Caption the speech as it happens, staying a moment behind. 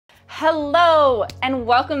Hello and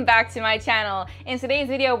welcome back to my channel. In today's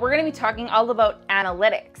video, we're going to be talking all about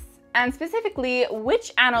analytics, and specifically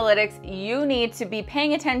which analytics you need to be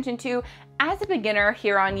paying attention to as a beginner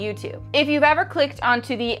here on YouTube. If you've ever clicked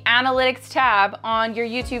onto the analytics tab on your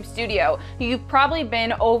YouTube studio, you've probably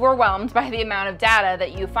been overwhelmed by the amount of data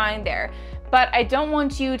that you find there. But I don't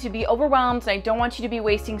want you to be overwhelmed, and I don't want you to be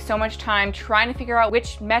wasting so much time trying to figure out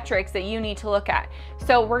which metrics that you need to look at.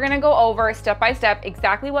 So we're gonna go over step by step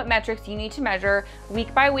exactly what metrics you need to measure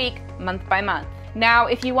week by week, month by month. Now,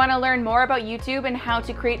 if you want to learn more about YouTube and how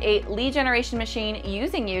to create a lead generation machine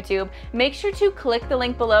using YouTube, make sure to click the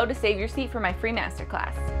link below to save your seat for my free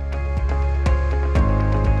masterclass.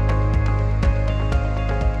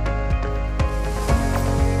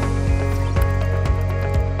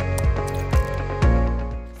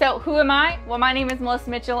 So who am I? Well, my name is Melissa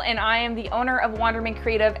Mitchell, and I am the owner of Wonderment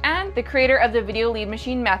Creative and the creator of the Video Lead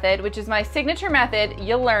Machine method, which is my signature method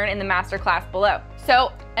you'll learn in the masterclass below.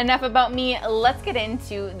 So enough about me, let's get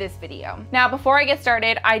into this video. Now, before I get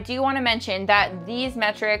started, I do want to mention that these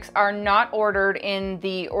metrics are not ordered in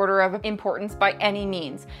the order of importance by any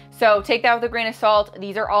means. So take that with a grain of salt.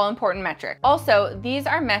 These are all important metrics. Also, these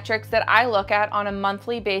are metrics that I look at on a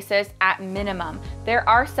monthly basis at minimum. There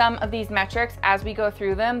are some of these metrics as we go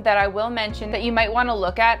through them that I will mention that you might want to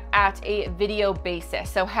look at a video basis.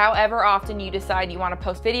 So however often you decide you want to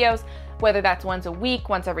post videos, whether that's once a week,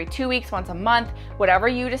 once every 2 weeks, once a month, whatever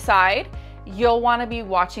you decide, you'll want to be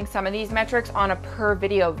watching some of these metrics on a per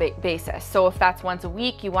video basis. So if that's once a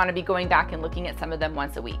week, you want to be going back and looking at some of them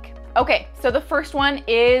once a week. Okay, so the first one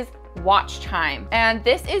is watch time. And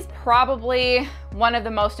this is probably one of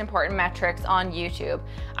the most important metrics on YouTube.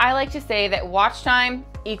 I like to say that watch time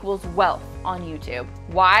equals wealth on YouTube.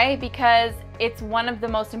 Why? Because it's one of the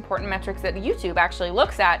most important metrics that YouTube actually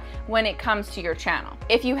looks at when it comes to your channel.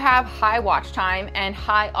 If you have high watch time and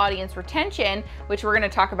high audience retention, which we're going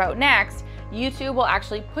to talk about next, YouTube will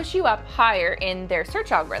actually push you up higher in their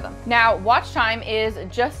search algorithm. Now, watch time is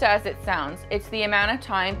just as it sounds. It's the amount of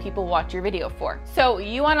time people watch your video for. So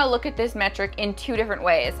you want to look at this metric in two different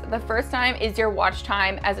ways. The first time is your watch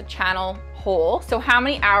time as a channel whole. So how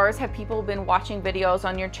many hours have people been watching videos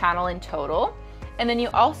on your channel in total? And then you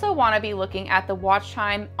also want to be looking at the watch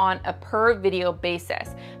time on a per video basis,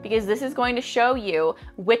 because this is going to show you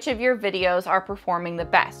which of your videos are performing the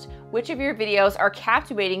best, which of your videos are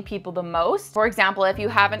captivating people the most. For example, if you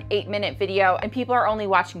have an 8-minute video and people are only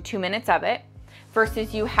watching 2 minutes of it,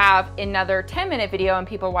 versus you have another 10-minute video and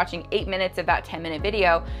people are watching 8 minutes of that 10-minute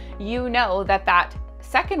video, you know that that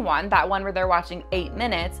second one, that one where they're watching 8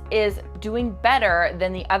 minutes, is doing better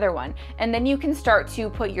than the other one. And then you can start to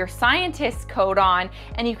put your scientist code on,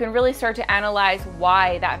 and you can really start to analyze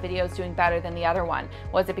why that video is doing better than the other one.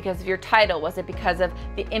 Was it because of your title? Was it because of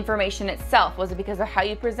the information itself? Was it because of how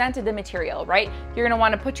you presented the material, right? You're gonna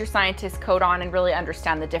wanna put your scientist code on and really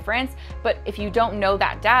understand the difference. But if you don't know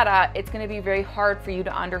that data, it's gonna be very hard for you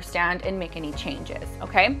to understand and make any changes,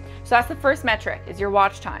 okay? So that's the first metric, is your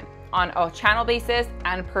watch time on a channel basis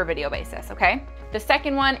and per video basis, okay? The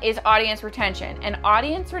second one is audience retention, and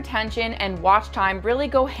audience retention and watch time really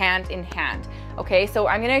go hand in hand, okay? So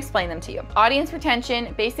I'm gonna explain them to you. Audience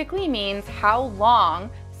retention basically means how long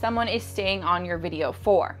someone is staying on your video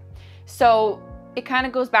for. So it kind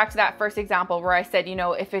of goes back to that first example where I said, you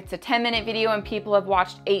know, if it's a 10-minute video and people have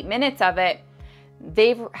watched 8 minutes of it,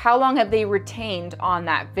 how long have they retained on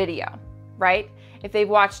that video, right? If they've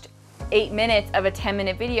watched 8 minutes of a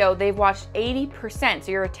 10-minute video, they've watched 80%.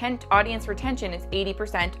 So your audience retention is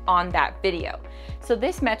 80% on that video. So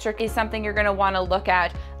this metric is something you're gonna wanna look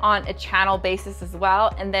at on a channel basis as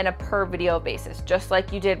well, and then a per video basis, just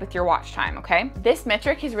like you did with your watch time, okay? This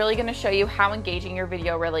metric is really gonna show you how engaging your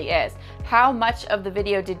video really is. How much of the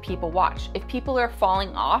video did people watch? If people are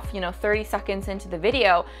falling off, you know, 30 seconds into the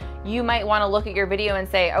video, you might wanna look at your video and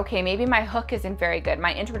say, okay, maybe my hook isn't very good.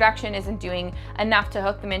 My introduction isn't doing enough to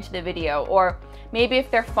hook them into the video. Or maybe if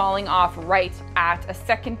they're falling off right at a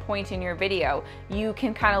second point in your video, you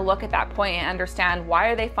can kind of look at that point and understand, why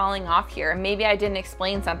are they falling off here? Maybe I didn't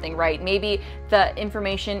explain something right. Maybe the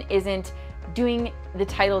information isn't doing the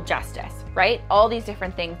title justice, right? All these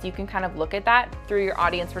different things, you can kind of look at that through your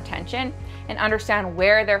audience retention and understand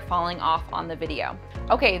where they're falling off on the video.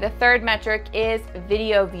 Okay, the third metric is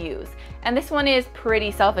video views. And this one is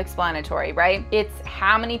pretty self-explanatory, right? It's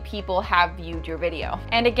how many people have viewed your video.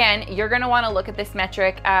 And again, you're gonna wanna look at this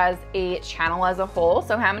metric as a channel as a whole.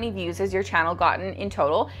 So how many views has your channel gotten in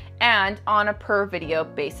total, and on a per video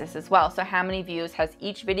basis as well. So how many views has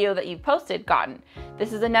each video that you've posted gotten?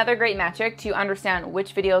 This is another great metric to understand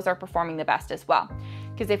which videos are performing the best as well.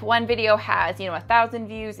 Because if one video has, 1,000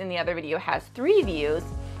 views and the other video has 3 views,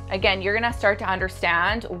 Again, you're gonna start to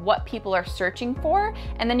understand what people are searching for,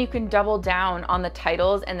 and then you can double down on the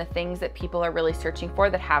titles and the things that people are really searching for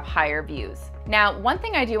that have higher views. Now, one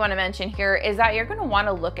thing I do want to mention here is that you're going to want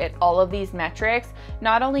to look at all of these metrics,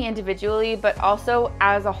 not only individually, but also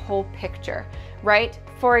as a whole picture, right?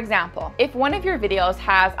 For example, if one of your videos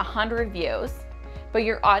has 100 views, but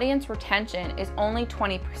your audience retention is only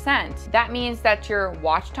 20%, that means that your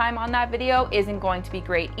watch time on that video isn't going to be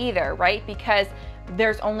great either, right? Because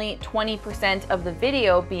there's only 20% of the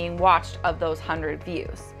video being watched of those 100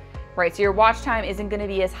 views, right? So your watch time isn't going to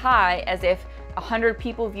be as high as if 100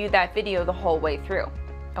 people viewed that video the whole way through,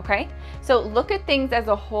 okay? So look at things as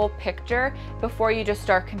a whole picture before you just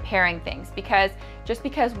start comparing things, because just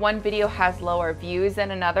because one video has lower views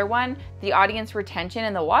than another one, the audience retention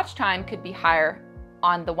and the watch time could be higher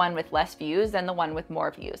on the one with less views than the one with more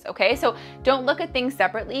views, okay? So don't look at things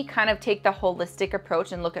separately, kind of take the holistic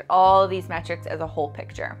approach and look at all of these metrics as a whole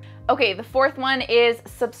picture. Okay, the fourth one is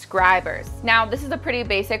subscribers. Now, this is a pretty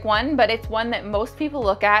basic one, but it's one that most people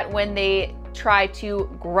look at when they try to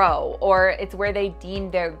grow, or it's where they deem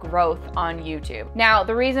their growth on YouTube. Now,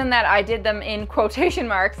 the reason that I did them in quotation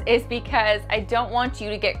marks is because I don't want you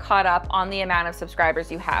to get caught up on the amount of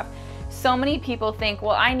subscribers you have. So many people think,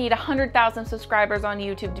 well, I need 100,000 subscribers on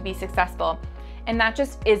YouTube to be successful. And that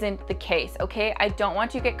just isn't the case, okay? I don't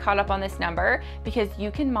want you to get caught up on this number, because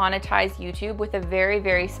you can monetize YouTube with a very,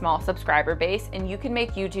 very small subscriber base, and you can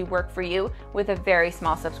make YouTube work for you with a very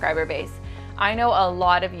small subscriber base. I know a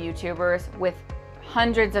lot of YouTubers with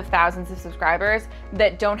hundreds of thousands of subscribers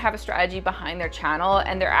that don't have a strategy behind their channel,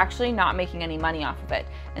 and they're actually not making any money off of it.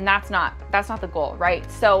 And that's not the goal, right?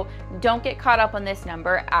 So don't get caught up on this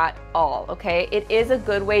number at all, okay? It is a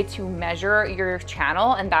good way to measure your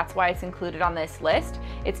channel, and that's why it's included on this list.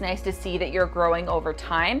 It's nice to see that you're growing over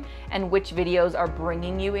time and which videos are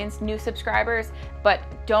bringing you in new subscribers, but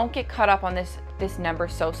don't get caught up on this number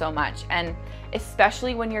so much. And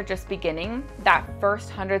especially when you're just beginning, that first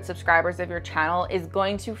 100 subscribers of your channel is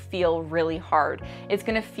going to feel really hard. It's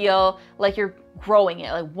gonna feel like you're growing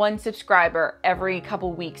it, like 1 subscriber every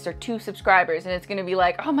couple weeks or 2 subscribers, and it's gonna be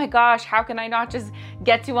like, oh my gosh, how can I not just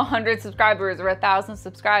get to 100 subscribers or 1,000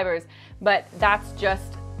 subscribers? But that's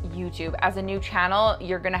just YouTube. As a new channel,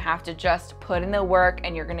 you're gonna have to just put in the work,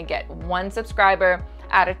 and you're gonna get 1 subscriber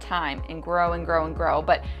at a time and grow and grow and grow.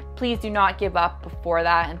 But please do not give up before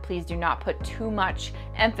that, and please do not put too much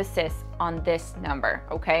emphasis on this number,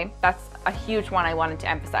 okay? That's a huge one I wanted to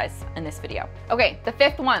emphasize in this video. Okay, the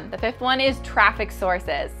fifth one is traffic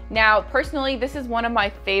sources. Now, personally, this is one of my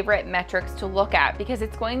favorite metrics to look at, because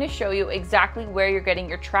it's going to show you exactly where you're getting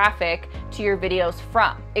your traffic to your videos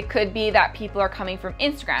from. It could be that people are coming from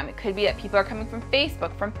Instagram. It could be that people are coming from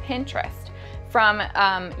Facebook, from Pinterest, from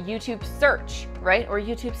YouTube search, right? Or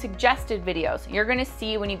YouTube suggested videos. You're gonna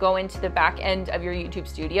see when you go into the back end of your YouTube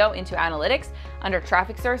studio, into analytics, under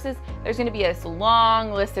traffic sources, there's gonna be this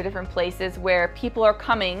long list of different places where people are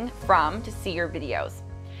coming from to see your videos.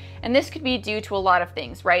 And this could be due to a lot of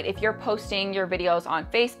things, right? If you're posting your videos on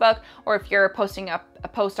Facebook, or if you're posting a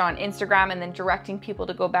post on Instagram and then directing people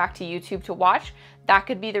to go back to YouTube to watch, that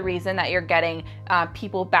could be the reason that you're getting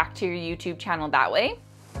people back to your YouTube channel that way.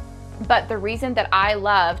 But the reason that I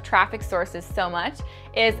love traffic sources so much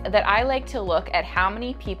is that I like to look at how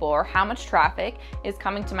many people or how much traffic is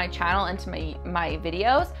coming to my channel and to my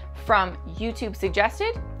videos from YouTube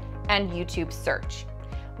suggested and YouTube search.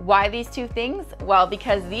 Why these two things? Well,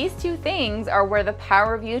 because these two things are where the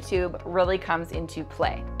power of YouTube really comes into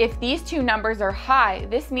play. If these two numbers are high,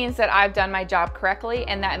 this means that I've done my job correctly,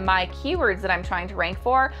 and that my keywords that I'm trying to rank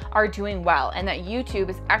for are doing well, and that YouTube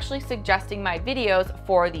is actually suggesting my videos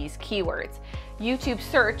for these keywords. YouTube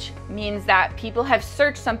search means that people have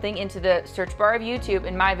searched something into the search bar of YouTube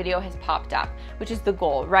and my video has popped up, which is the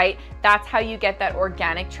goal, right? That's how you get that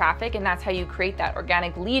organic traffic, and that's how you create that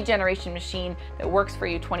organic lead generation machine that works for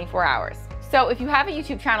you 24 hours. So if you have a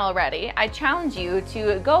YouTube channel already, I challenge you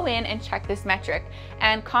to go in and check this metric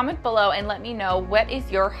and comment below and let me know what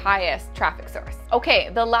is your highest traffic source. Okay,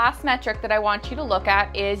 the last metric that I want you to look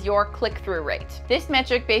at is your click-through rate. This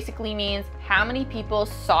metric basically means how many people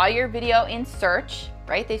saw your video in search,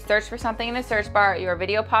 right? They searched for something in the search bar, your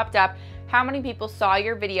video popped up. How many people saw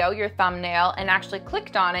your video, your thumbnail, and actually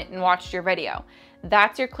clicked on it and watched your video?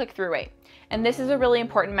 That's your click-through rate. And this is a really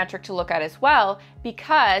important metric to look at as well,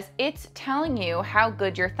 because it's telling you how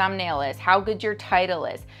good your thumbnail is, how good your title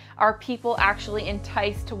is. Are people actually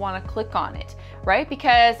enticed to want to click on it, right?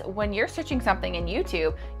 Because when you're searching something in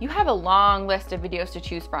YouTube, you have a long list of videos to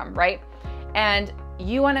choose from, right? And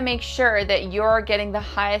you want to make sure that you're getting the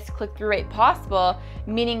highest click-through rate possible,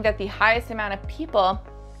 meaning that the highest amount of people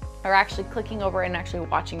are actually clicking over and actually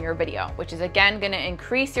watching your video, which is again going to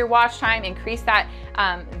increase your watch time, increase that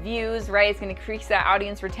views, right? It's going to increase that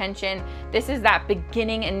audience retention. This is that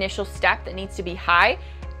beginning initial step that needs to be high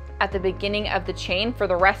at the beginning of the chain for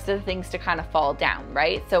the rest of the things to kind of fall down,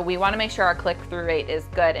 right? So we want to make sure our click-through rate is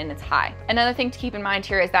good and it's high. Another thing to keep in mind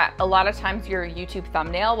here is that a lot of times your YouTube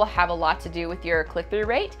thumbnail will have a lot to do with your click-through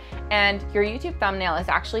rate, and your YouTube thumbnail is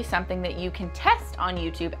actually something that you can test on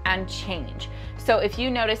YouTube and change. So if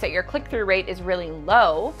you notice that your click-through rate is really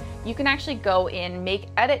low, you can actually go in, make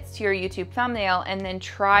edits to your YouTube thumbnail, and then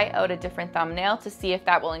try out a different thumbnail to see if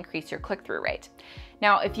that will increase your click-through rate.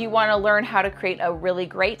 Now, if you want to learn how to create a really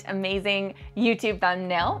great, amazing YouTube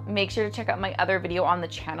thumbnail, make sure to check out my other video on the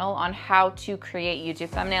channel on how to create YouTube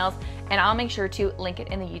thumbnails, and I'll make sure to link it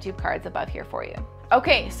in the YouTube cards above here for you.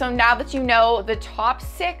 Okay, so now that you know the top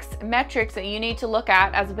 6 metrics that you need to look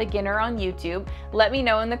at as a beginner on YouTube, let me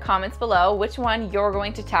know in the comments below which one you're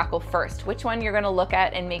going to tackle first, which one you're going to look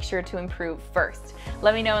at and make sure to improve first.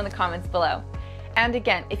 Let me know in the comments below. And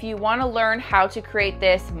again, if you want to learn how to create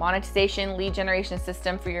this monetization lead generation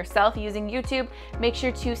system for yourself using YouTube, make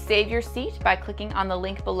sure to save your seat by clicking on the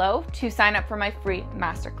link below to sign up for my free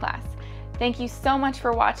masterclass. Thank you so much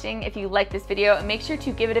for watching. If you like this video, make sure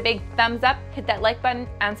to give it a big thumbs up, hit that like button,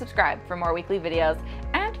 and subscribe for more weekly videos.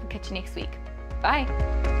 And we'll catch you next week.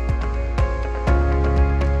 Bye.